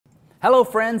Hello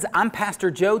friends, I'm Pastor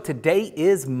Joe. Today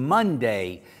is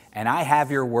Monday, and I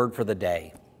have your word for the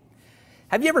day.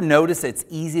 Have you ever noticed it's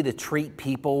easy to treat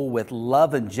people with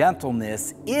love and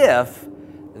gentleness if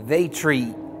they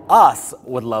treat us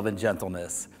with love and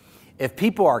gentleness? If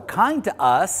people are kind to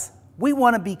us, we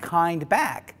want to be kind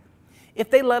back. If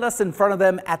they let us in front of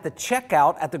them at the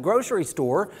checkout at the grocery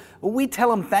store, we tell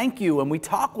them thank you and we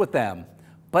talk with them.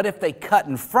 But if they cut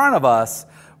in front of us,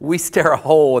 we stare a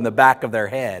hole in the back of their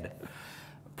head.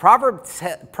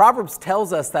 Proverbs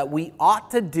tells us that we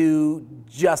ought to do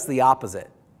just the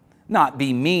opposite. Not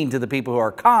be mean to the people who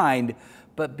are kind,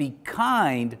 but be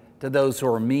kind to those who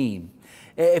are mean.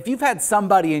 If you've had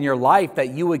somebody in your life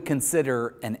that you would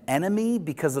consider an enemy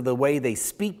because of the way they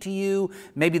speak to you,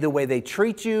 maybe the way they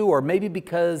treat you, or maybe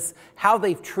because how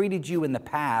they've treated you in the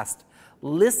past,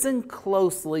 listen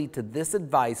closely to this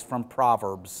advice from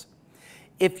Proverbs.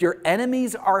 If your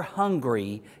enemies are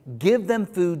hungry, give them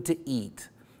food to eat.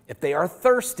 If they are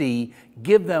thirsty,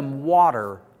 give them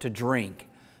water to drink.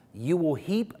 You will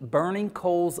heap burning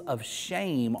coals of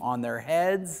shame on their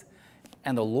heads,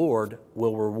 and the Lord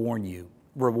will reward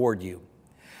you.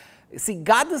 See,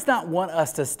 God does not want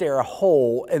us to stare a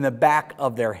hole in the back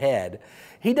of their head.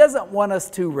 He doesn't want us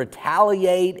to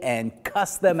retaliate and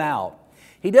cuss them out.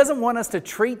 He doesn't want us to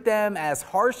treat them as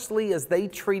harshly as they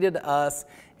treated us.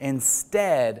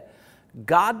 Instead,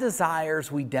 God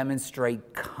desires we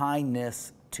demonstrate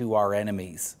kindness to our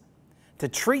enemies, to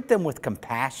treat them with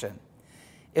compassion.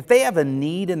 If they have a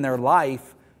need in their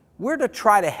life, we're to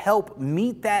try to help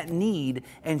meet that need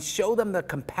and show them the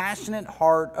compassionate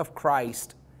heart of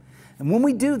Christ. And when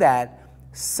we do that,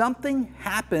 something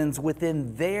happens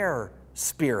within their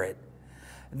spirit.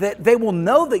 That they will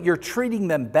know that you're treating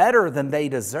them better than they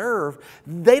deserve.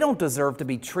 They don't deserve to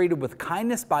be treated with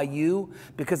kindness by you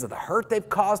because of the hurt they've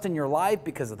caused in your life,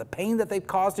 because of the pain that they've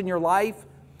caused in your life.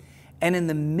 And in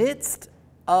the midst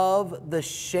of the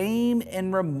shame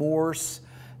and remorse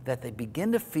that they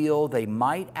begin to feel, they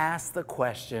might ask the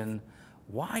question,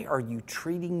 why are you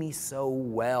treating me so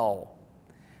well?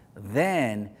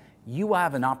 Then you will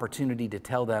have an opportunity to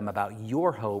tell them about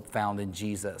your hope found in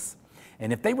Jesus.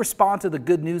 And if they respond to the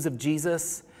good news of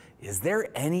Jesus, is there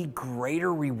any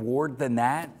greater reward than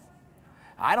that?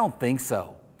 I don't think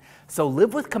so. So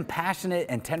live with compassionate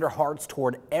and tender hearts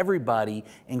toward everybody,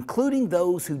 including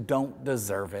those who don't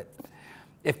deserve it.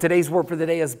 If today's word for the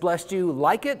day has blessed you,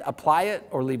 like it, apply it,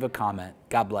 or leave a comment.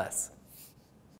 God bless.